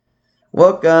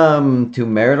Welcome to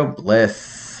Marital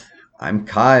Bliss. I'm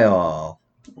Kyle.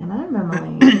 And I'm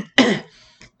Emily.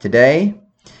 Today,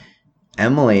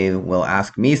 Emily will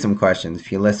ask me some questions. If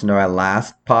you listen to our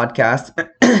last podcast,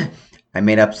 I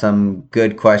made up some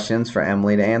good questions for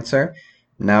Emily to answer.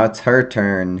 Now it's her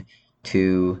turn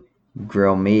to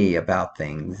grill me about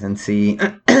things and see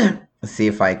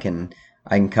if I can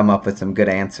come up with some good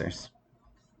answers.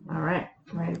 All right.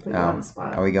 I'm ready to put you on the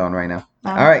spot. Are we going right now?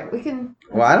 All right. We can.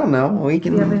 Well, I don't know. We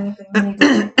can. Do you have anything you need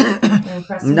to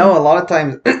any No, a lot of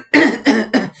times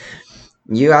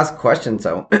you ask questions,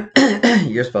 so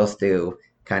you're supposed to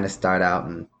kind of start out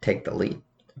and take the lead.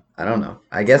 I don't know.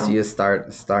 I guess you just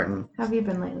starting. How have you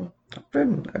been lately?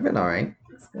 I've been all right.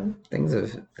 That's good. Things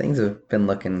have been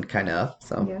looking kind of up.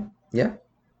 So yeah.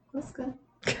 That's good.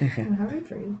 I'm happy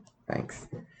for you. Thanks.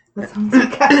 That sounds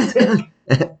sarcastic.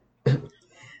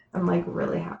 I'm like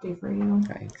really happy for you.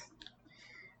 Thanks.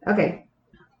 Okay.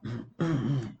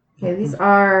 Okay, these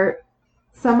are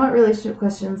somewhat relationship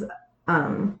questions.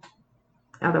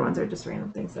 Other ones are just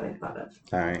random things that I thought of.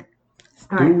 All right.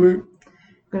 All right. I'm going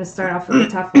to start off with a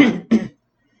tough one.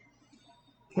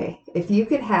 Okay. If you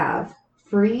could have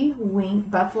free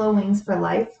buffalo wings for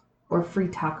life or free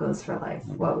tacos for life,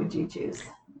 what would you choose?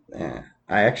 Yeah,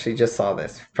 I actually just saw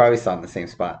this. Probably saw it in the same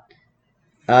spot.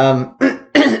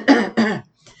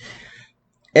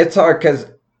 It's hard because.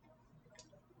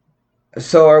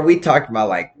 So are we talking about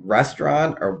like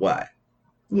restaurant or what?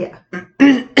 Yeah. Like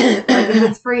if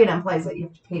it's free, it implies that you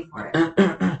have to pay for it.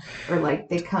 Or like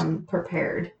they come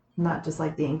prepared, not just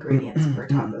like the ingredients for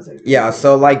tacos. Yeah,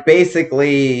 so like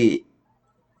basically,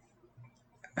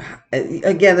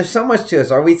 again, there's so much to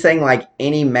this. Are we saying like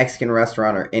any Mexican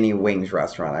restaurant or any wings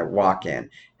restaurant I walk in?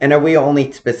 And are we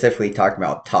only specifically talking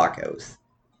about tacos?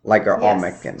 Like are all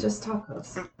Mexican? Just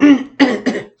tacos.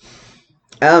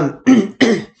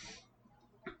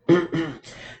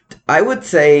 I would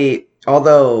say,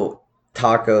 although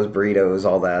tacos, burritos,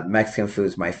 all that, Mexican food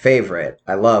is my favorite.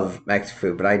 I love Mexican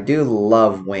food, but I do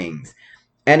love wings.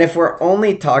 And if we're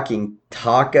only talking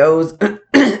tacos,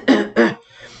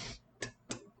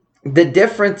 the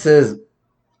difference is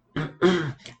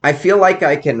I feel like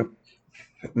I can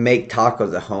make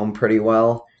tacos at home pretty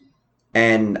well.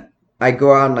 And I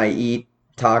go out and I eat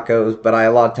tacos, but I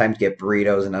a lot of times get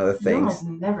burritos and other things. You almost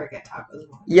never get tacos.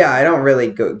 Yeah, I don't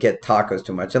really get tacos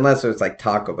too much unless it's like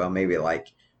Taco Bell. Maybe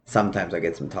like sometimes I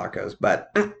get some tacos,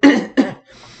 but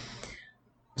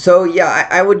so yeah,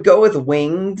 I would go with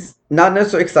wings. Not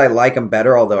necessarily because I like them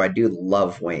better, although I do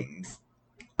love wings.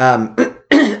 But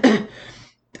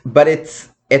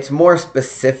it's more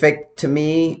specific to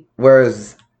me.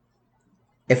 Whereas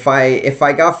if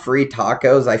I got free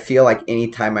tacos, I feel like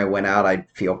anytime I went out, I'd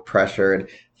feel pressured.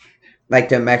 Like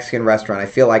to a Mexican restaurant, I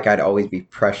feel like I'd always be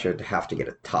pressured to have to get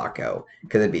a taco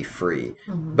because it'd be free.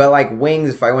 Mm-hmm. But like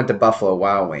wings, if I went to Buffalo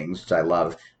Wild Wings, which I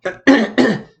love,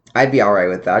 I'd be all right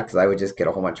with that because I would just get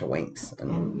a whole bunch of wings.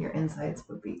 And your insides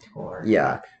would be tore.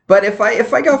 Yeah. But if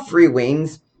I got free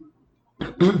wings,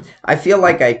 I feel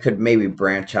like I could maybe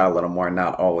branch out a little more and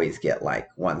not always get like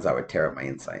ones that would tear up my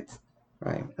insides.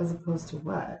 Right. As opposed to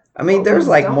what? I mean, there's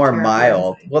like more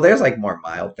mild. Well, there's like more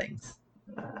mild things.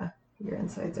 Your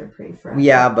insides are pretty fresh.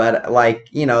 Yeah, but like,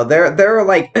 you know, there are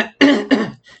like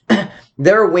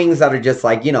there are wings that are just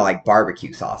like, you know, like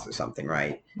barbecue sauce or something,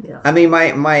 right? Yeah. I mean,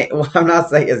 well, I'm not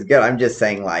saying it's good. I'm just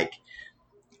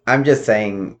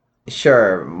saying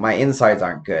sure, my insides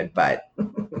aren't good, but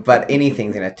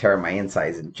anything's gonna tear my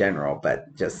insides in general,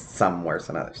 but just some worse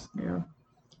than others. Yeah.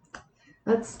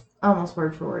 That's almost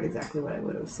word for word exactly what I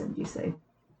would have assumed you say.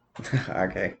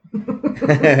 Okay.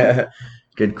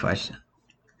 Good question.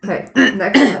 Okay,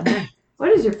 next one. What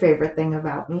is your favorite thing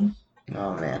about me?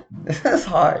 Oh man, this is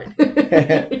hard.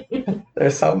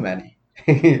 There's so many.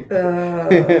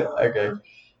 Okay.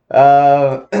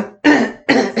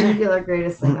 Singular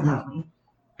greatest thing about me.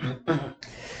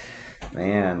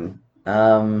 Man,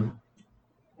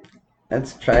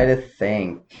 let's try to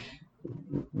think.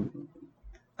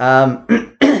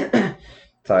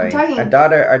 Sorry, our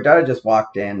daughter just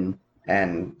walked in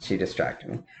and she distracted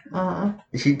me.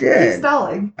 She did. Keep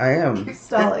stalling. I am. Keep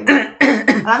stalling.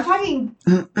 And I'm talking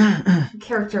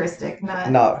characteristic,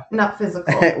 not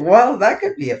physical. Well, that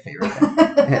could be a favorite thing.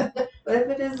 But if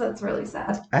it is, that's really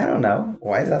sad. I don't know.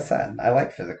 Why is that sad? I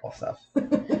like physical stuff.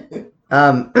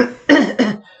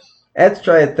 Let's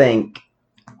try to think.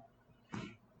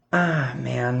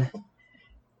 Man.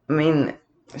 I mean,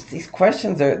 these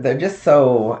questions they're just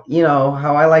so, you know,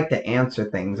 how I like to answer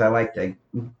things. I like to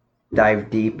dive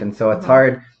deep, and so it's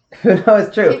hard. No,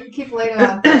 it's true. Keep laying it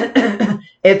on.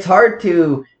 It's hard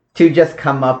to just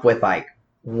come up with like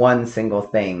one single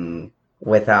thing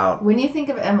without When you think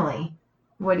of Emily,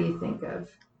 what do you think of?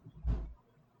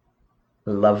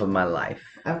 love of my life.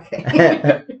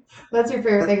 Okay. That's your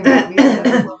favorite thing about me. Is that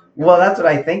I love her. Well, that's what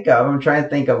I think of. I'm trying to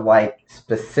think of like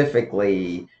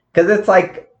specifically because it's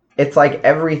like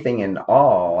everything and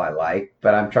all I like,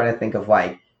 but I'm trying to think of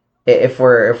like if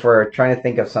we're trying to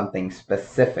think of something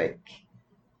specific.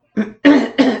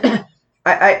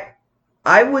 I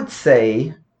I would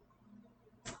say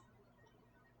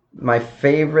my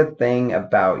favorite thing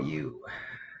about you.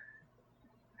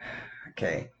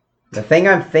 Okay. The thing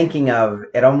I'm thinking of,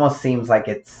 it almost seems like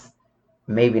it's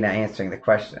maybe not answering the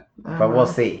question, but we'll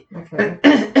see.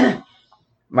 Okay.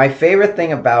 My favorite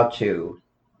thing about you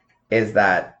is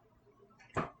that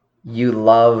you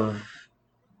love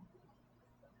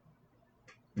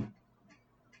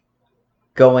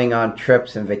going on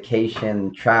trips and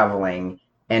vacation, traveling,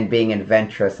 and being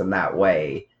adventurous in that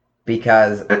way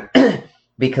because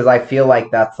because I feel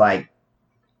like that's like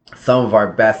some of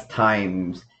our best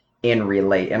times in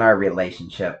our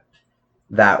relationship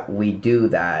that we do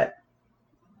that.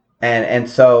 And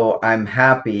so I'm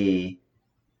happy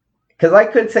because I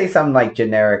could say something like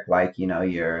generic, like,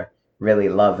 you're really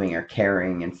loving or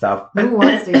caring and stuff. Who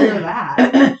wants to hear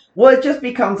that? Well, it just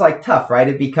becomes like tough, right?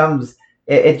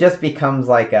 It just becomes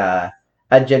like a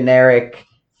generic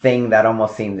thing that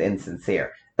almost seems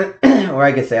insincere. Or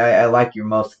I could say I like your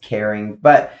most caring,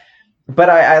 but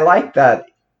I like that,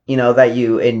 that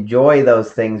you enjoy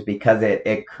those things because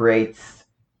it creates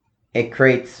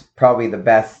probably the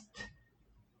best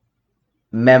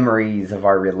memories of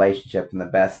our relationship and the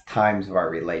best times of our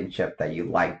relationship that you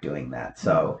like doing that.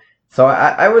 So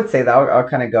I would say that I'll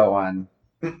kind of go on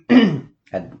I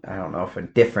don't know if a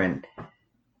different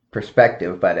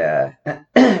perspective, but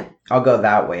I'll go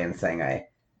that way in saying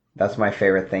that's my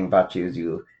favorite thing about you is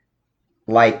you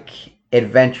like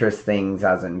adventurous things,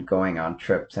 as in going on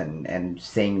trips and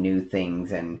seeing new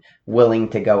things and willing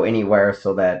to go anywhere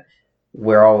so that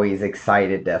we're always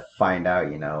excited to find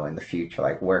out, in the future,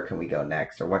 like where can we go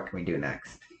next or what can we do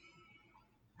next.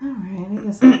 All right, I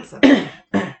guess that's okay.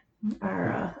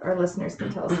 Our listeners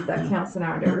can tell us if that counts in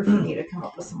our endeavor if we need to come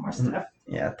up with some more stuff.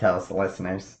 Yeah, tell us, the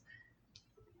listeners.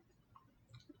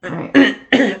 All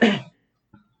right.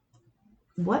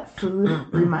 What food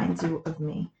reminds you of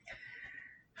me?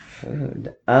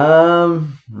 Food. 2 out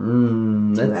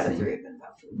Let's of see. 3 have been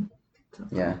about food. So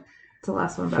Yeah. it's the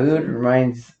last one about Food food.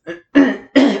 reminds.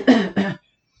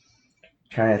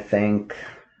 Trying to think.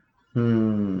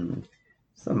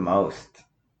 It's the most.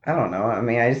 I don't know. I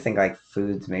mean, I just think like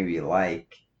foods maybe you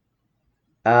like.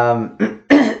 Trying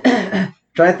to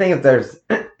think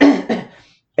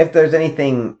if there's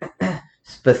anything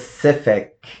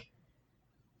specific.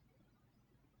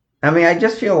 I mean, I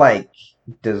just feel like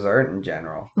dessert in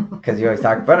general because you always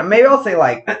talk. But maybe I'll say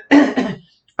like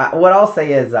what I'll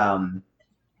say is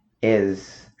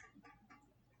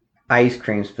ice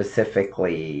cream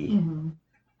specifically. Mm-hmm.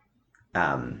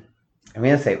 I'm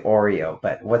gonna say Oreo,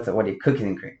 but what do you cookies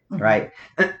and cream, right?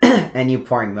 And you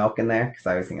pouring milk in there because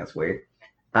I always think that's weird.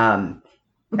 And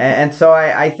so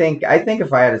I think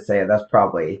if I had to say it, that's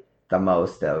probably the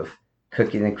most of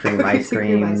cookies and cream ice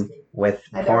cream with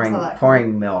pouring milk.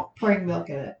 Pouring milk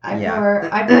in it.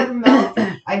 I pour milk.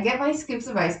 I get my scoops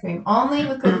of ice cream only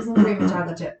with cookies and cream and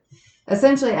chocolate chip.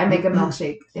 Essentially, I make a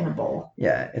milkshake in a bowl.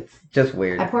 Yeah, it's just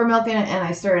weird. I pour milk in it and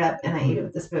I stir it up and I eat it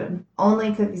with a spoon.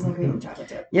 Only cookies and cream and chocolate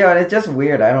chip. Yeah, and it's just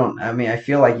weird. I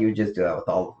feel like you would just do that with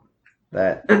all of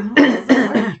them.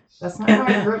 No, that's not how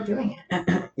I grew up doing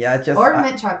it. Yeah, it's just or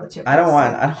mint chocolate chip. I don't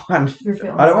want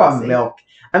saucy. milk.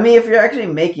 I mean, if you're actually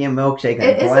making a milkshake and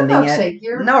it blending is a milkshake.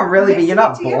 it, no, really, but you're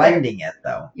not blending it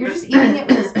though. You're just eating it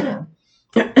with a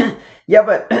spoon. Yeah,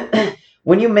 but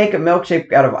when you make a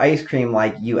milkshake out of ice cream,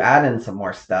 like you add in some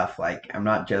more stuff. Like I'm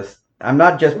not just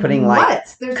putting like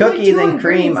cookies and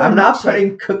cream. I'm not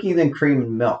putting cookies and cream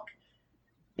and milk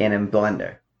in a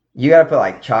blender. You gotta put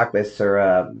like chocolate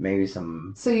syrup, maybe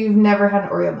some. So you've never had an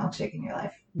Oreo milkshake in your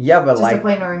life? Yeah, but just like a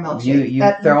plain Oreo milkshake. You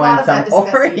throw in some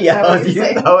Oreos.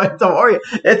 You throw in some Oreo.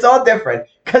 It's all different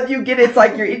because it's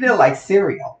like you're eating it like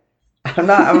cereal. I'm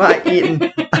not eating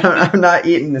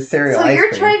the cereal. So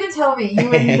you're trying to tell me you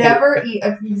would never eat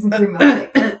a cookies and cream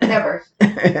milkshake? Never.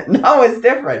 No, it's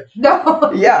different.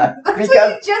 No. Yeah, That's what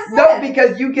you just said. No,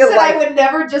 because you get I would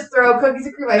never just throw cookies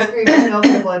and cream ice cream and milk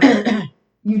in a blender.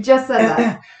 You just said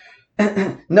that.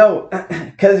 No,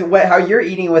 because how you're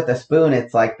eating with a spoon,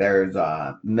 it's like there's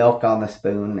milk on the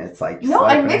spoon. It's like no,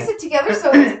 I mix it together so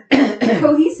it's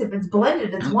cohesive. It's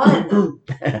blended. It's one.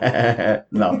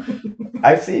 No,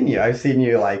 I've seen you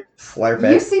like slurp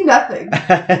it. You see nothing.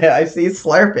 I see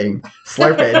slurpage.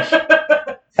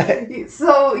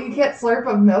 So you can't slurp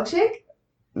a milkshake?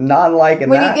 not liking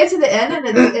when that. you get to the end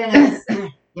and it's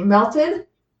melted.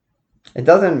 It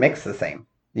doesn't mix the same.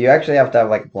 You actually have to have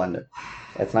like a blender.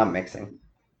 It's not mixing.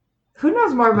 Who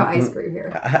knows more about ice cream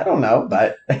here? I don't know,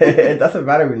 but it doesn't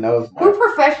matter who knows more. Who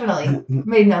professionally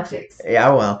made milkshakes?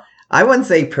 Yeah, well, I wouldn't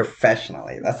say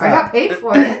professionally. I got paid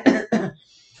for it.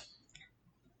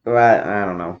 But I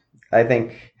don't know. I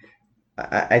think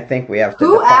we have to.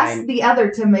 Who asked the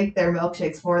other to make their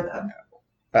milkshakes for them?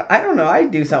 I don't know. I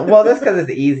do something. Well, that's because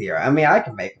it's easier. I mean, I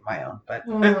can make my own, but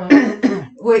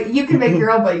wait, you can make your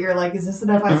own, but you're like, is this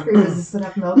enough ice cream? Is this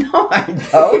enough milk? No, I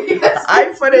don't. Yes.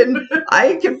 I put in.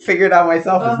 I can figure it out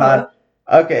myself. It's not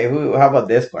okay. How about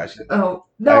this question? Oh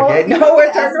no. Okay, no,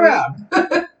 we're turning around.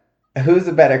 Who's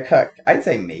a better cook? I'd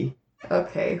say me.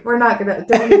 Okay, we're not gonna.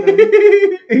 Don't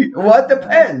even. What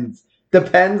depends?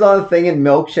 Depends on the thing. In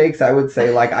milkshakes, I would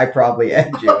say like I probably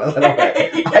edge you a little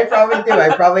bit. I probably do.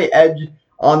 I probably edge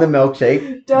on the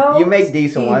milkshake. Don't You make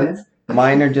decent even. ones.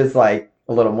 Mine are just like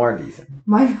a little more decent.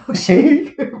 My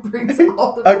milkshake brings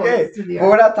all the points to the but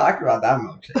we're not talking about that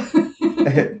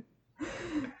milkshake.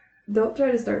 Don't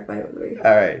try to start a fight with me.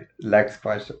 All right, next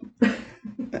question.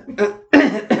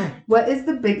 What is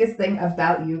the biggest thing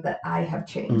about you that I have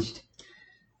changed?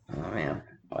 Oh man,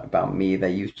 what about me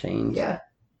that you've changed? Yeah.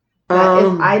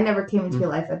 If I never came into your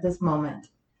life at this moment,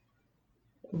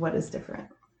 what is different?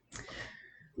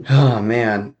 Oh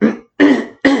man.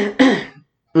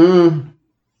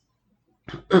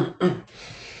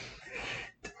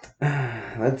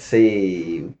 Let's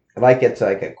see. Like it's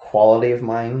like a quality of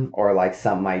mine or like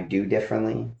something I do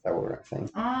differently. Is that what we're saying?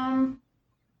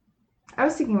 I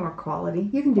was thinking more quality.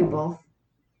 You can do both.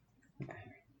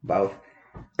 Both.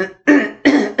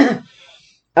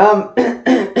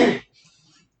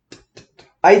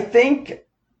 I think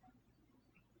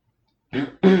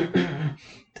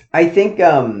I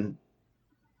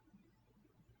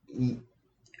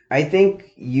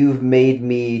think you've made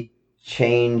me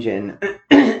change in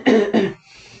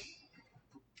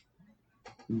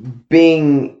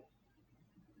being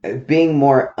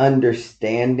more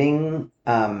understanding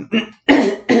of,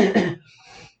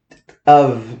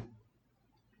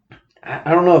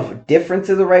 I don't know if difference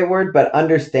is the right word, but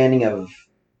understanding of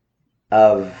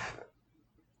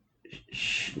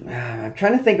I'm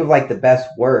trying to think of like the best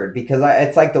word because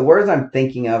it's like the words I'm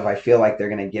thinking of, I feel like they're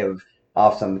going to give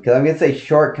off some, because I'm going to say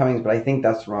shortcomings, but I think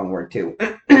that's the wrong word too.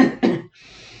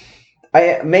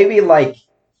 I maybe like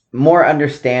more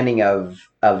understanding of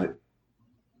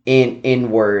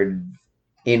inward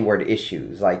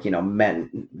issues, like, you know,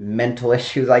 mental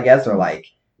issues, I guess, or like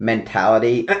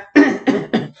mentality.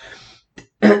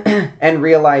 And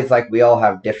realize like we all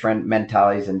have different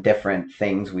mentalities and different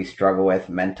things we struggle with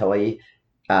mentally.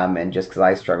 And just because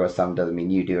I struggle with something doesn't mean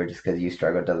you do, or just because you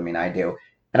struggle doesn't mean I do.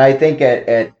 And I think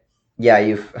yeah,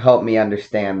 you've helped me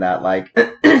understand that, like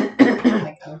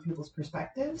like other people's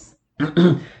perspectives.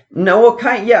 No, well,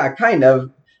 kind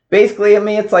of. Basically, I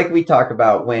mean, it's like we talk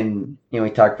about when, you know, we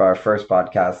talked about our first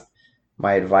podcast,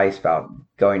 my advice about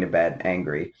going to bed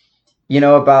angry. You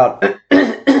know, about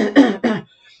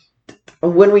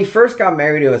when we first got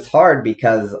married, it was hard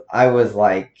because I was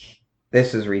like,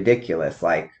 this is ridiculous.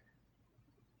 Like,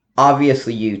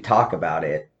 obviously you talk about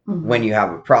it when you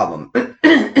have a problem.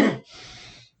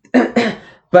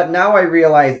 But now I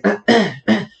realize,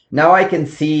 now I can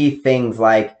see things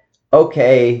like,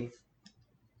 okay,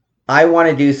 I want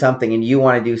to do something and you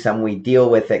want to do something. We deal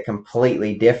with it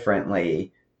completely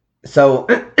differently. So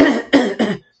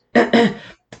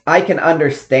I can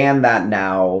understand that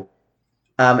now.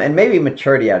 And maybe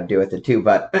maturity had to do with it too,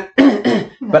 but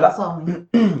That's all me.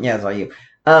 Yeah, it's all you.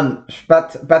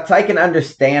 But I can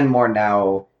understand more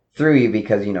now through you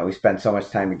because, you know, we spent so much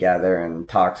time together and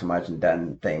talked so much and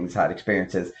done things, had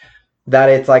experiences, that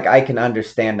it's like I can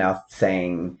understand now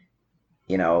saying,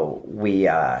 you know, we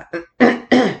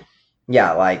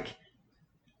yeah, like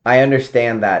I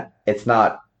understand that it's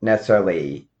not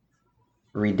necessarily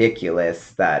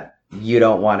ridiculous that you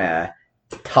don't want to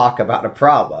talk about a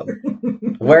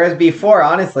problem. Whereas before,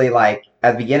 honestly, like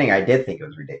at the beginning, I did think it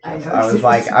was ridiculous. I was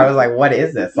like, what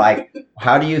is this? Like,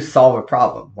 how do you solve a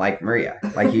problem? Like Maria,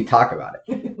 like you talk about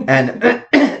it. And,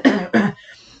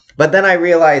 but then I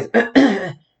realized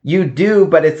you do,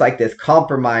 but it's like this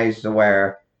compromise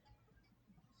where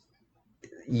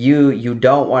you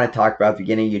don't want to talk about the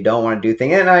beginning. You don't want to do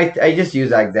things. And I just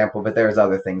use that example, but there's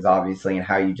other things, obviously, and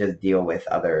how you just deal with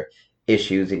other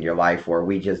issues in your life where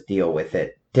we just deal with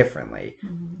it differently.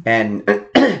 And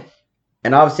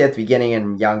obviously at the beginning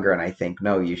and younger, and I think,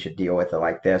 no, you should deal with it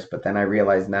like this. But then I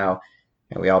realize now,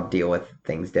 and we all deal with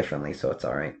things differently, so it's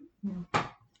all right.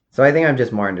 So I think I'm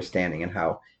just more understanding in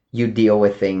how you deal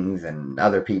with things and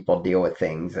other people deal with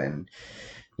things, and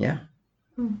yeah.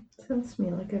 Sounds to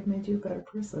me like I've made you a better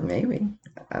person. Maybe.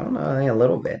 I don't know, only a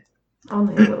little bit.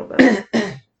 Only a little bit.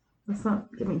 Let's not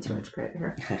give me too much credit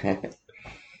here.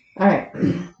 All right.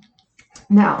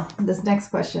 Now, this next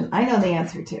question, I know the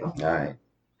answer to. All right.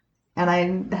 And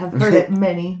I have heard it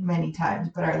many, many times,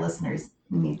 but our listeners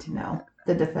need to know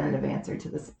the definitive answer to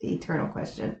this eternal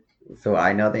question. So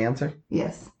I know the answer?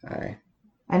 Yes. All right.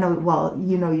 I know, well,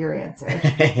 you know your answer.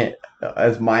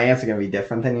 Is my answer going to be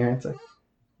different than your answer?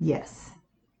 Yes.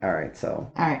 All right,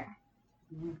 so. All right.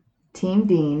 Team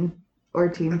Dean or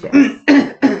Team Jess?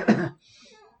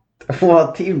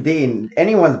 Well, Team Dean,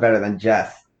 anyone's better than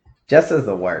Jess. Jess is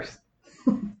the worst.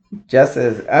 Jess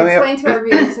is. Explain to our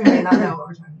viewers who may not know what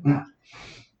we're talking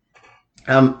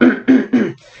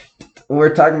about.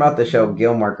 We're talking about the show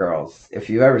Gilmore Girls. If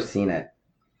you've ever seen it,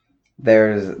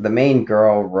 there's the main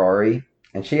girl, Rory,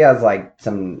 and she has like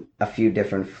a few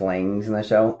different flings in the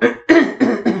show.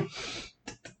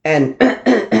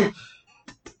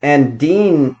 And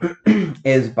Dean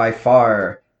is by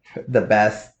far the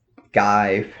best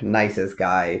guy, nicest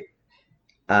guy.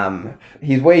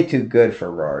 He's way too good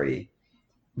for Rory.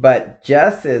 But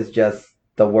Jess is just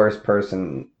the worst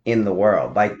person in the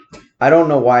world. Like, I don't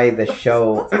know why the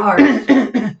show... That's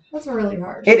harsh. That's really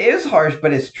harsh. It is harsh,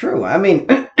 but it's true. I mean...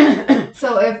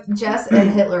 So if Jess and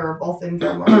Hitler are both in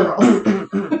Gilmore Girls...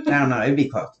 I don't know. It'd be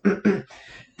close.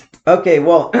 Okay,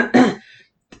 well...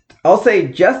 I'll say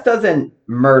Jess doesn't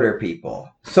murder people.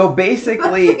 So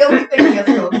basically... That's the only thing he has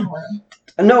going for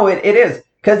him. No, it is.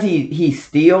 Because he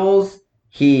steals.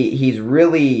 He's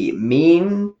really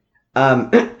mean.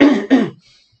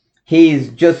 He's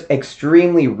just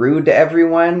extremely rude to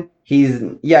everyone. He's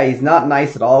not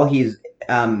nice at all. He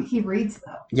reads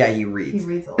though. Yeah, he reads. He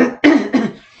reads a lot.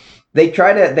 They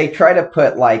try to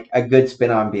put like a good spin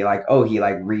on and be like, oh, he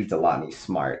like reads a lot and he's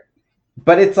smart.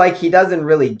 But it's like he doesn't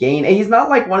really gain. And he's not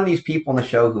like one of these people in the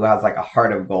show who has like a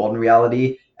heart of gold in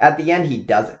reality. At the end, he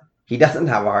doesn't. He doesn't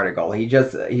have a heart of gold. He's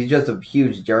just a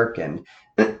huge jerk. And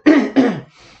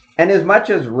as much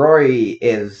as Rory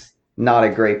is not a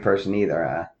great person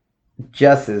either,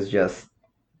 Jess is just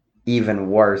even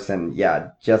worse. And yeah,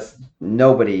 just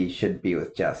nobody should be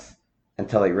with Jess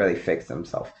until he really fixed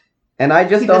himself. And I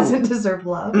just don't. He doesn't deserve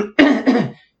love.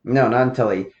 No, not until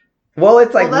he. Well,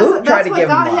 it's like Luke tried to give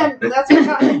him love. That's what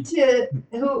got him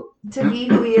to be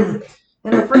who he is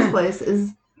in the first place,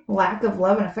 is lack of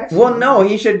love and affection. Well, no,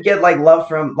 he should get like love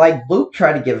from, like, Luke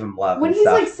tried to give him love when he's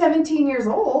like 17 years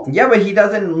old. Yeah, but he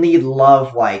doesn't need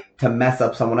love like to mess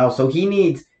up someone else. So he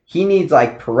needs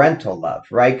like parental love,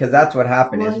 right? Because that's what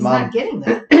happened. Well, his he's mom not getting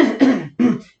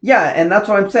that. Yeah, and that's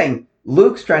what I'm saying.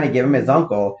 Luke's trying to give him his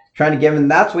uncle, trying to give him,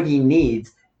 that's what he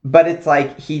needs. But it's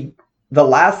like the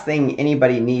last thing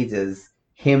anybody needs is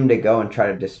him to go and try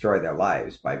to destroy their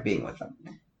lives by being with them.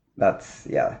 That's,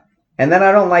 yeah. And then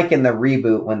I don't like in the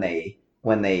reboot when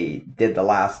they did the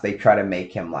last, they try to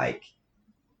make him like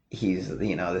he's,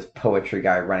 this poetry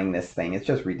guy running this thing. It's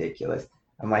just ridiculous.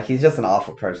 I'm like, he's just an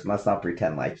awful person. Let's not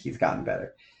pretend like he's gotten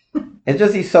better. It's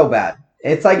just, he's so bad.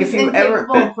 It's like he's if you ever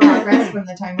progress from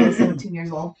the time he was 17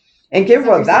 years old. And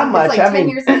capable that much. It's like 10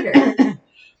 years later.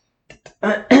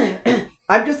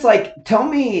 I'm just like, tell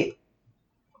me,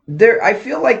 I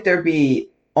feel like there'd be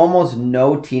almost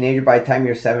no teenager by the time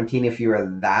you're 17 if you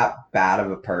were that bad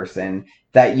of a person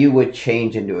that you would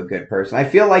change into a good person. I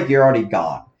feel like you're already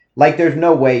gone. Like there's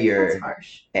no way you're. That's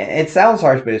harsh. It sounds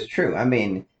harsh, but it's true. I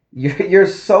mean, you're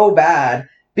so bad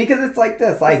because it's like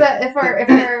this. Like if our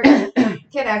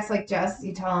kid acts like Jess,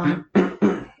 you tell him,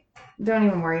 don't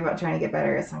even worry about trying to get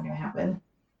better. It's not going to happen.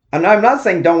 I'm not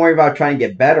saying don't worry about trying to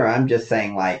get better. I'm just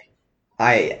saying like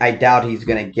I doubt he's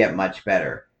going to get much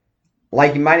better.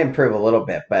 Like he might improve a little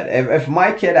bit, but if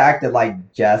my kid acted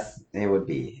like Jess, it would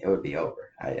be over.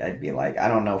 I'd be like, I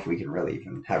don't know if we can really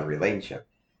even have a relationship,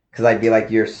 because I'd be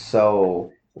like, you're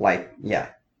so like, yeah,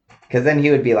 because then he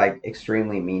would be like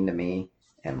extremely mean to me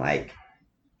and like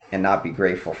and not be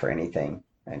grateful for anything,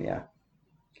 and yeah.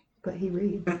 But he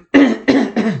reads.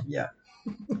 Yeah,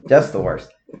 just the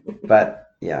worst. But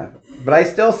yeah, but I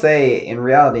still say in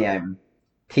reality I'm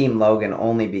Team Logan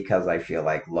only because I feel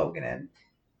like Logan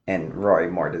and Rory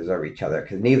more deserve each other,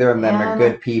 because neither of them are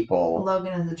good people.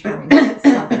 Logan is a charming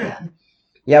son again.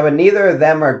 Yeah, but neither of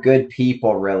them are good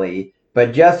people really.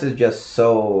 But Jess is just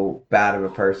so bad of a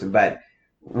person. But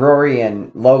Rory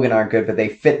and Logan aren't good, but they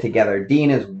fit together. Dean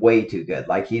is way too good.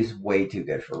 Like he's way too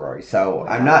good for Rory. So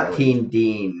I'm not really Team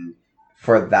Dean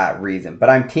for that reason, but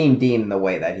I'm Team Dean in the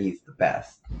way that he's the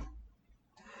best.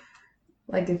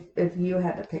 Like if you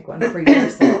had to pick one for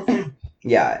yourself.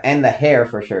 Yeah, and the hair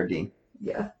for sure, Dean.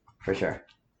 Yeah. For sure.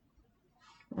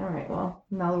 All right. Well,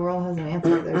 now the world has an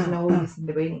answer. There's no use in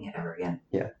debating it ever again.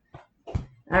 Yeah.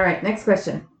 All right. Next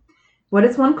question. What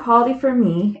is one quality from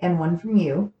me and one from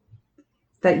you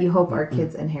that you hope our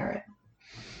kids inherit?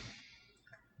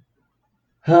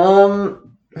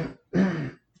 Who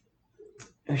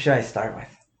should I start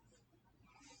with?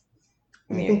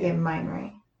 You're thinking mine,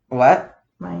 right? What?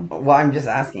 Mine. Well, I'm just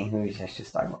asking who I should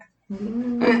start with.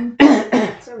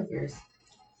 Start with yours.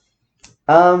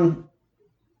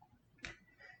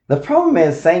 The problem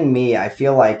is saying me, I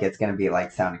feel like it's going to be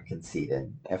like sounding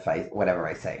conceited if whatever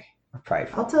I say, or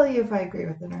prideful. I'll tell you if I agree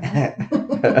with it or not.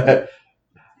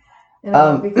 And I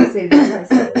won't be conceited if I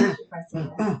say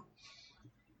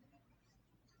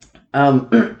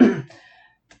that.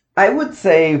 I would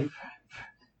say,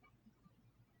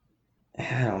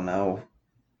 I don't know.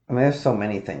 I mean, there's so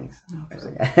many things.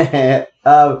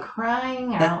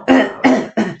 Crying out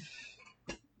loud.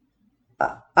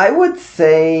 I would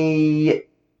say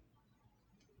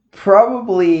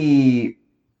probably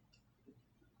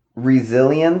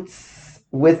resilience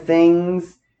with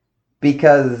things,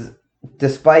 because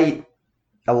despite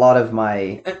a lot of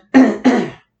my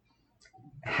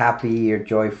happy or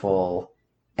joyful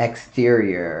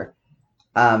exterior,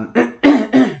 or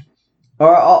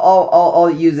I'll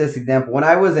use this example. When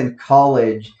I was in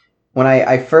college, when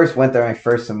I first went there, my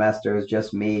first semester, it was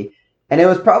just me, and it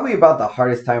was probably about the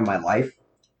hardest time of my life.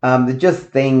 Just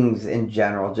things in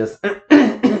general, just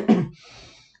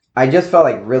I just felt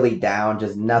like really down,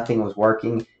 just nothing was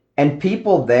working. And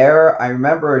people there, I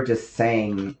remember just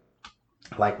saying,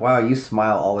 like, wow, you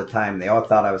smile all the time. They all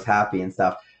thought I was happy and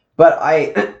stuff. But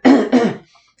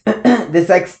this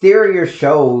exterior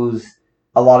shows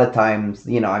a lot of times,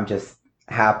 I'm just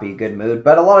happy, good mood.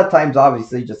 But a lot of times,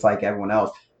 obviously, just like everyone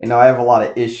else, I have a lot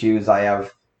of issues. I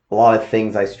have a lot of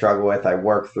things I struggle with, I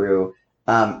work through.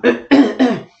 And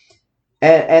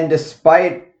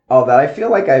despite all that, I feel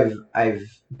like I've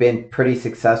been pretty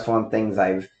successful in things.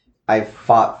 I've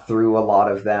fought through a lot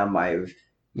of them. I've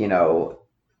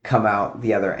come out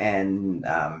the other end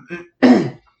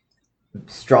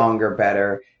stronger,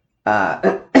 better,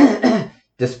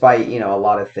 despite a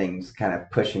lot of things kind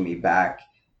of pushing me back.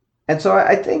 And so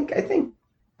I think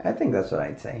that's what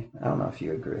I'd say. I don't know if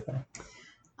you agree with that.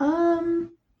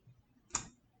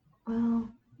 Well,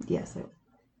 yes, I would.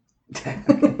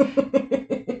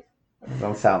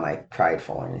 Don't sound like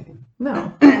prideful or anything.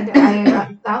 No,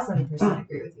 I 1,000%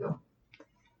 agree with you.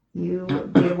 You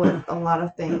deal with a lot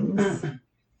of things,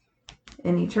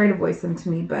 and you try to voice them to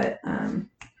me, but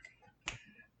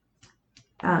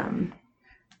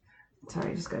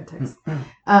sorry, I just got a text.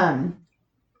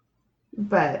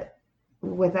 But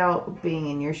without being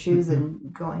in your shoes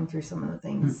and going through some of the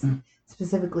things,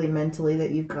 specifically mentally, that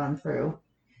you've gone through,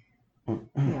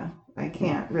 yeah, I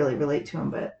can't really relate to them,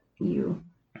 but you're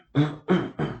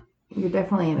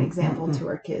definitely an example to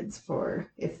our kids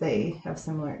for if they have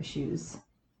similar issues,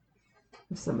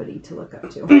 of somebody to look up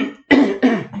to. I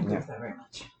agree with that very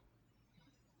much.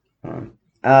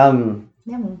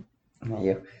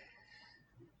 You.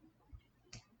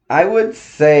 I would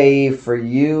say for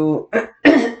you,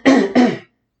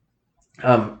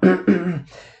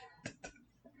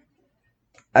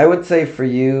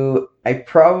 I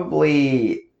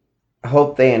probably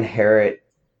hope they inherit.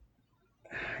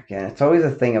 Again, it's always a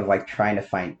thing of like trying to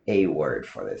find a word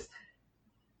for this.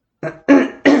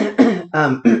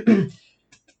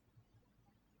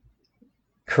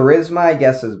 Charisma, I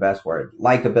guess, is the best word.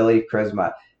 Likability,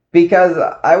 charisma. Because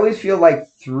I always feel like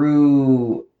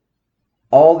through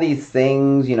all these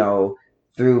things,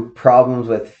 through problems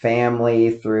with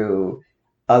family, through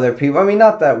other people. I mean,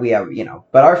 not that we have,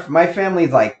 but my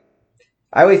family's like,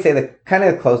 I always say the kind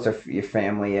of the closer your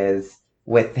family is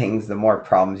with things, the more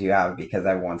problems you have, because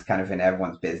everyone's kind of in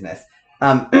everyone's business.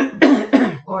 Or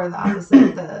the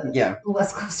opposite, the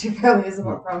less close to your family is, the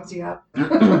more problems you have.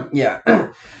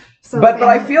 Yeah. So but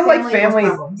I feel like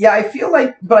families, I feel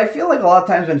like a lot of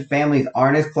times when families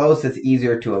aren't as close, it's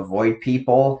easier to avoid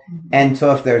people. Mm-hmm. And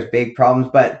so if there's big problems,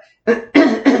 but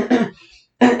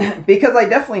because I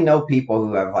definitely know people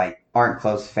who have aren't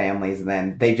close families, and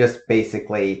then they just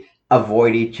basically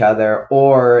avoid each other,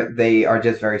 or they are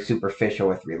just very superficial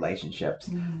with relationships.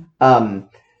 Mm-hmm.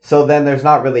 So then there's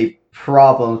not really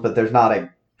problems, but there's not a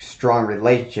strong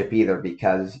relationship either,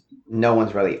 because no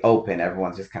one's really open.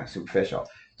 Everyone's just kind of superficial.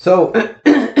 So,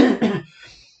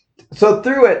 so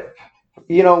through it,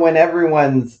 when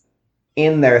everyone's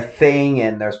in their thing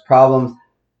and there's problems,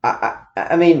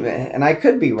 I mean, and I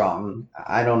could be wrong.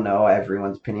 I don't know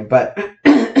everyone's opinion, but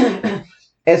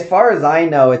as far as I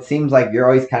know, it seems like you're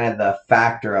always kind of the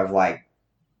factor of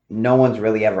no one's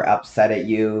really ever upset at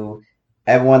you.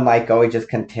 everyone like always just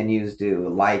continues to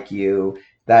like you,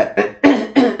 that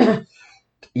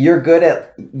you're good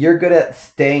at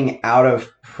staying out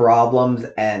of problems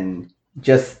and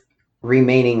just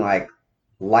remaining like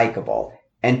likable.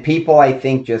 And people, I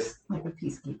think, just like a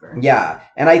peacekeeper. Yeah,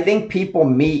 and I think people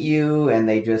meet you and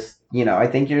they just, I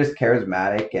think you're just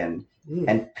charismatic and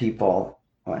people.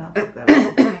 I don't think that.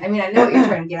 I mean, I know what you're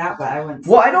trying to get at, but I wouldn't.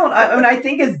 Well, I mean, I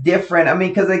think it's different. I mean,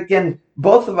 because again,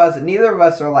 neither of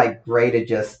us are like great at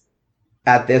just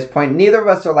at this point. Neither of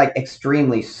us are like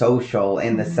extremely social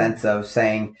in the sense of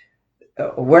saying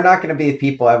we're not going to be the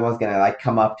people everyone's going to like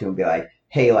come up to and be like,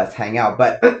 "Hey, let's hang out."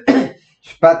 But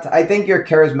I think you're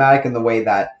charismatic in the way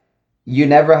that you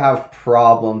never have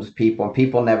problems, people, and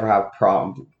people never have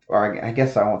problems. Or I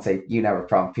guess I won't say you never have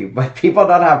problems, people, but people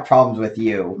don't have problems with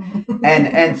you,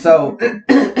 and so,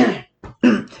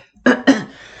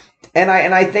 and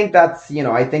I think that's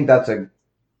a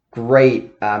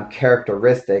great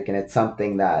characteristic, and it's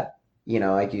something that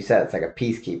like you said, it's like a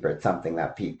peacekeeper. It's something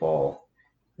that people,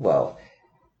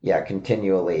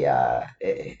 continually.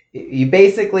 You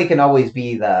basically can always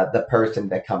be the person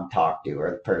to come talk to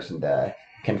or the person to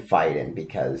confide in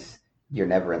because you're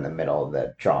never in the middle of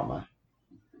the drama.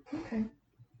 Okay.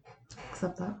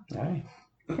 Accept that. All right.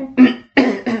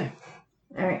 Okay.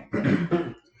 All right.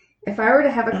 If I were to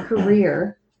have a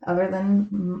career other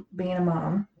than being a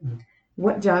mom,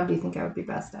 what job do you think I would be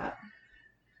best at?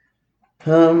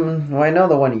 Well, I know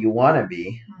the one you want to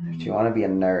be. If you want to be a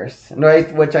nurse,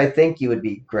 which I think you would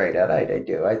be great at. I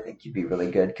do. I think you'd be really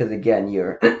good because again,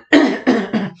 you're you're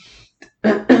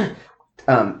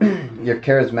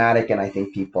charismatic, and I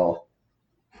think people.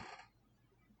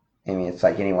 I mean, it's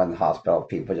like anyone in the hospital.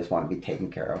 People just want to be taken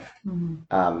care of. Mm-hmm.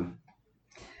 I'm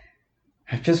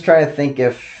just trying to think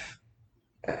if.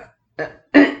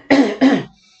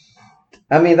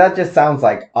 I mean, that just sounds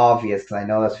like obvious because I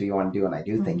know that's what you want to do, and I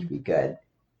do think you'd be good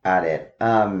at it.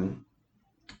 I'm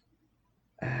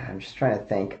just trying to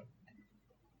think.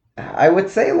 I would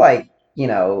say like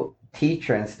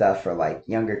teacher and stuff for like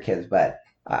younger kids, but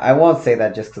I won't say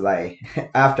that just because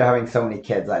after having so many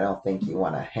kids, I don't think you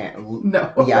want to handle.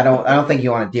 No. Yeah, I don't think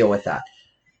you want to deal with that.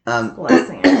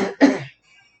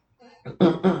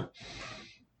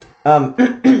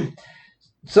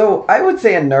 So I would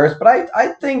say a nurse, but I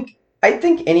think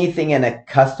anything in a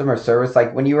customer service,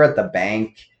 like when you were at the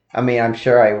bank. I mean, I'm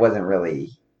sure I wasn't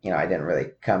really, I didn't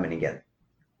really come in and get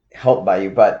helped by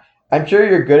you, but I'm sure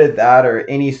you're good at that or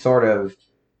any sort of.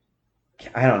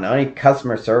 I don't know, any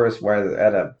customer service where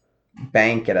at a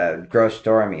bank, at a grocery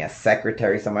store, I mean, a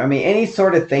secretary somewhere. I mean, any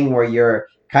sort of thing where you're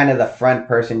kind of the front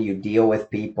person, you deal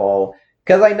with people.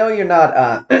 Because I know you're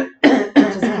not...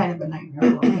 Which is kind of a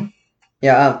nightmare.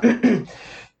 Yeah.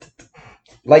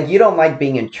 Like, you don't like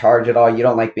being in charge at all. You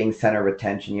don't like being center of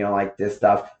attention. You don't like this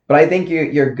stuff. But I think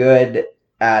you're good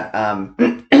at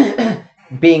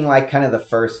being like kind of the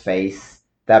first face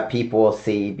that people will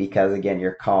see because again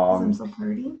you're calm. I'm so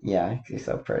pretty. Yeah, you're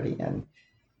so pretty, and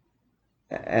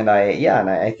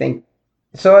I think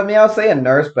so. I mean, I'll say a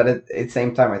nurse, but at the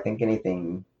same time, I think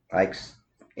anything like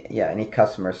any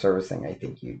customer servicing, I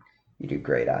think you do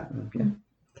great at. Yeah.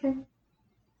 Okay.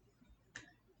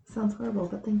 Sounds horrible,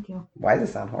 but thank you. Why does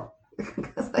it sound horrible?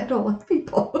 Because I don't like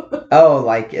people. Oh,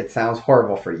 like it sounds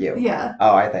horrible for you. Yeah.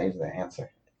 Oh, I thought you were the answer.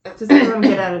 Just because I'm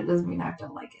good at it doesn't mean I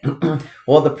don't like it.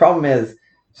 Well, the problem is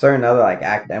certain other like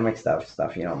academic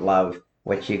stuff you don't love,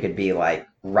 which you could be like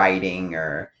writing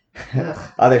or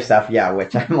other stuff. Yeah,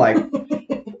 which I'm like,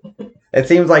 it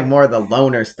seems like more of the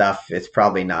loner stuff is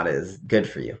probably not as good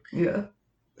for you. Yeah.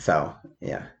 So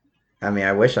yeah, I mean,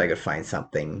 I wish I could find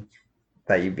something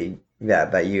that you'd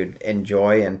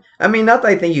enjoy, and I mean, not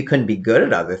that I think you couldn't be good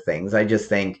at other things. I just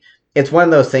think it's one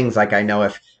of those things. Like I know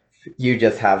if you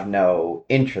just have no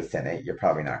interest in it, you're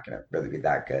probably not going to really be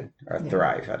that good or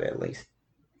thrive at it at least.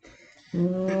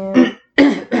 All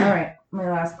right, my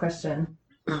last question.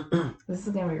 This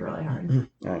is going to be really hard.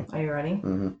 All right. Are you ready?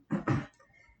 Mm-hmm.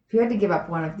 If you had to give up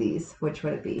one of these, which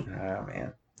would it be? Oh,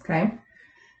 man. Okay.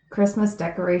 Christmas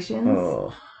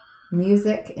decorations,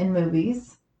 music and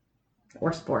movies,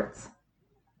 or sports?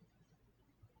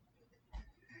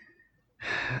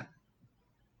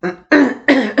 Are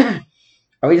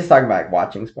we just talking about like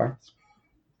watching sports?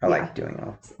 Or like doing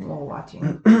all? Well,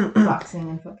 watching boxing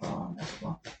and football and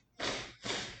basketball.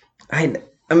 I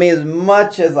mean, as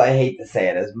much as I hate to say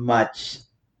it, as much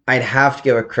I'd have to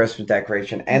give a Christmas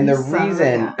decoration, and the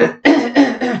reason.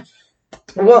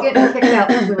 Well, getting kicked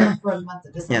out for the month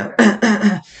of December.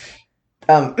 Yeah.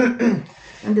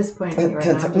 I'm disappointed in you right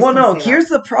now. Well, no. Here's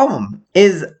the problem: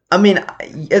 I mean,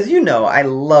 as you know, I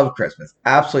love Christmas.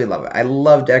 Absolutely love it. I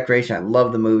love decoration. I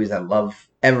love the movies. I love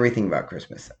everything about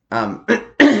Christmas.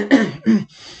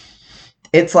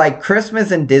 It's like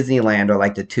Christmas and Disneyland are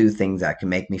like the two things that can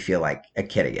make me feel like a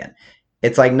kid again.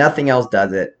 It's like nothing else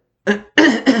does it.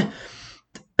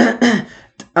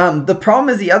 The problem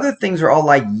is the other things are all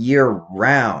like year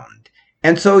round.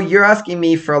 And so you're asking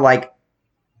me for like,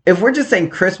 if we're just saying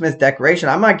Christmas decoration,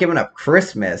 I'm not giving up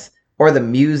Christmas or the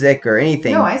music or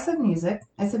anything. No, I said music.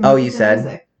 I said music. Oh, you said?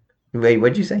 Music. Wait,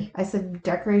 what'd you say? I said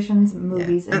decorations,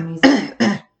 movies, and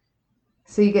music.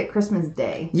 So you get Christmas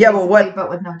Day. Yeah, but what? But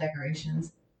with no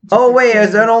decorations. Oh wait,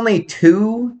 is that only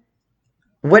two?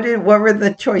 What were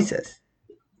the choices?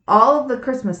 All of the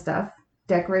Christmas stuff,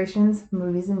 decorations,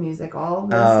 movies, and music. All of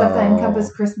the stuff that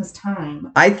encompass Christmas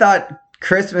time. I thought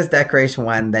Christmas decoration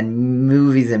one, then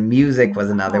movies and music was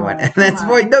another one, and that's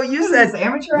what. No, you said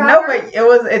amateur. No, but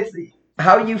it's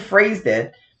how you phrased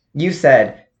it. You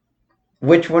said,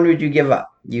 which one would you give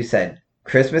up? You said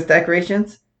Christmas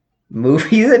decorations,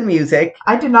 movies and music.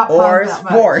 I did not. Or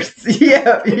sports.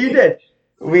 Yeah, you did.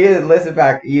 We didn't listen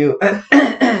back. You.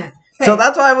 So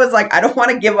that's why I was like, I don't want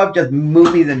to give up just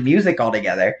movies and music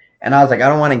altogether. And I was like, I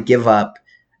don't want to give up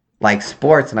like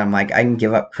sports. And I'm like, I can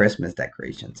give up Christmas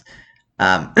decorations.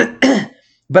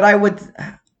 But I would,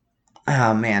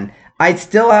 oh man, I'd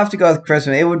still have to go with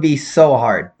Christmas. It would be so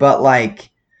hard. But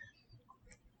like,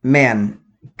 man,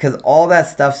 because all that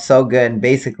stuff's so good. And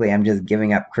basically, I'm just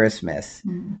giving up Christmas.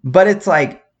 Mm. But it's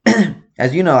like,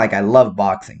 as you know, like I love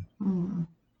boxing. Mm.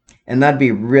 And that'd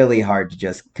be really hard to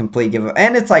just completely give up.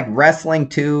 And it's like wrestling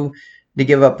too, to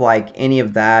give up like any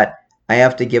of that. I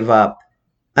have to give up.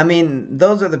 I mean,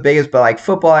 those are the biggest, but like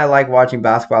football, I like watching.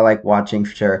 Basketball, I like watching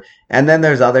for sure. And then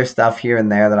there's other stuff here and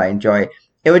there that I enjoy.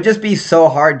 It would just be so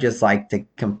hard just like to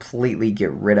completely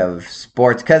get rid of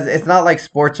sports. Because it's not like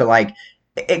sports are like,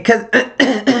 because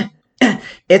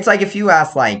it's like if you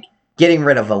ask like getting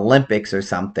rid of Olympics or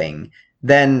something,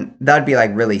 then that'd be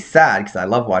like really sad because I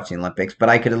love watching Olympics, but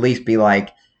I could at least be like,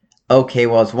 okay,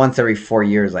 well, it's once every 4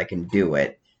 years I can do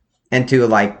it. And to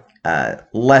like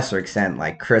lesser extent,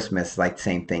 like Christmas, like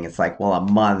same thing. It's like, well, a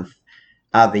month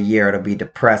out of the year it'll be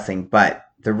depressing, but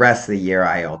the rest of the year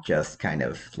I'll just kind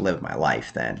of live my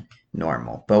life then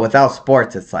normal. But without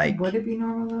sports, it's like, would it be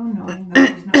normal though, knowing that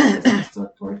there's no Christmas to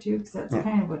look forward to? Because that's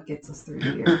kind of what gets us through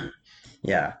the year.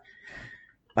 Yeah,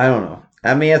 I don't know.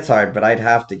 I mean, it's hard, but I'd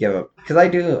have to give up because I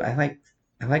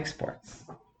like sports,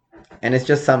 and it's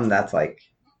just something that's like,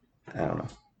 I don't know.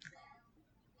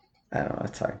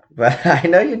 It's hard, but I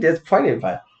know you're disappointed,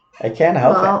 but I can't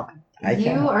help it.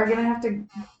 You are gonna have to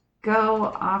go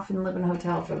off and live in a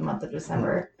hotel for the month of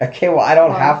December. Okay, well, I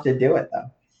don't have to do it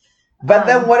though. But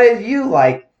then, what is you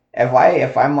like?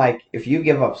 If I'm like, if you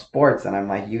give up sports, and I'm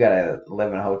like, you gotta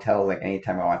live in a hotel like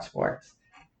anytime I watch sports.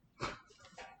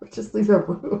 Just leave the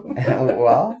room.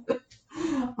 Well,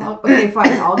 okay,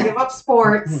 fine. I'll give up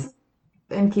sports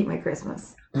and keep my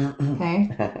Christmas. Okay.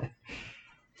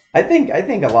 I think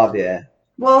a lot of the.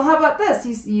 Well, how about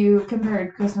this? You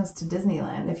compared Christmas to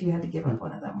Disneyland. If you had to give up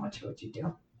one of them, which would you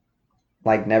do?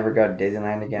 Like never go to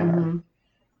Disneyland again, or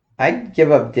I'd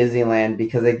give up Disneyland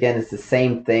because again, it's the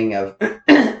same thing of.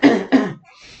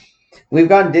 We've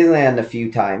gone to Disneyland a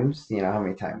few times. You know how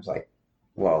many times? Like,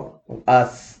 well,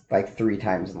 us like 3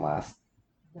 times in the last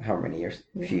however many years,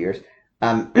 a few years.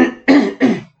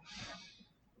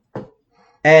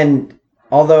 And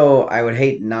although I would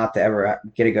hate not to ever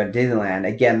get to go to Disneyland,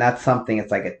 again, that's something,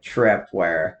 it's like a trip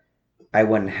where I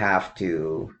wouldn't have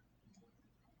to.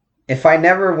 If I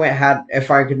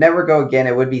could never go again,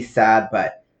 it would be sad,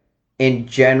 but in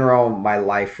general, my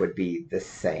life would be the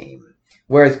same.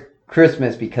 Whereas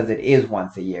Christmas, because it is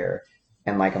once a year,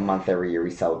 and like a month every year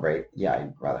we celebrate. Yeah,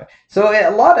 I'd rather. So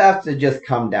a lot has to just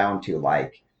come down to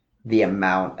like the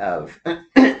amount of.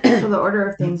 So the order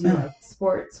of things you like: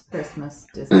 sports, Christmas,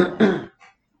 Disneyland.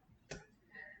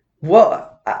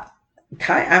 Well,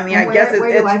 I mean, I guess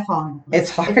where do I fall? It's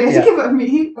hard. If you have to give up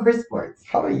me or sports.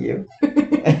 How about you?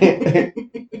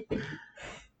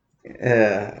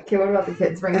 Okay, what about the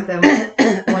kids? Rank them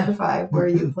 1 to 5. Where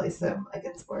you place them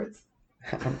against sports?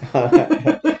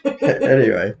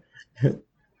 Anyway.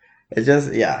 It's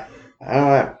just, yeah. I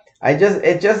don't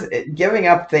know. Giving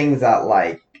up things that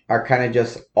like are kind of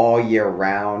just all year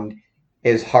round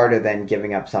is harder than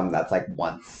giving up something that's like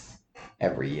once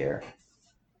every year.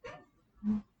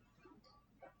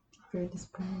 Very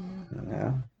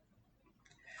disappointing.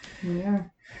 Yeah.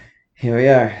 Here we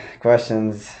are.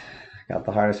 Questions. Got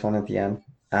the hardest one at the end.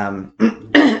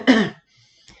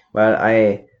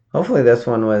 But hopefully this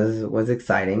one was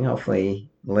exciting. Hopefully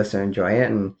the listener enjoy it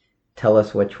and tell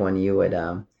us which one you would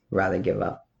rather give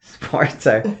up. Sports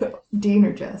or Dean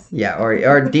or Jess. Yeah,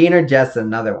 or Dean or Jess,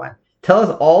 another one. tell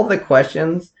us all the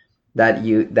questions that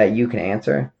you can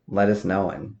answer. Let us know,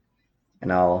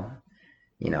 and I'll,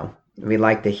 we'd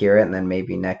like to hear it, and then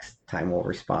maybe next time we'll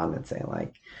respond and say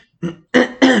like,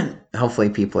 hopefully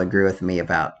people agree with me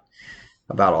about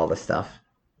all the stuff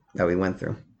that we went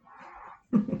through.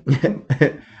 All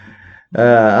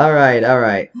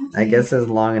right. I guess it's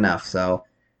long enough. So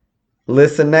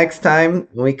listen next time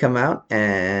when we come out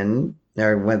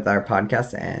or with our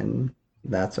podcast, and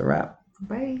that's a wrap.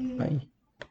 Bye. Bye.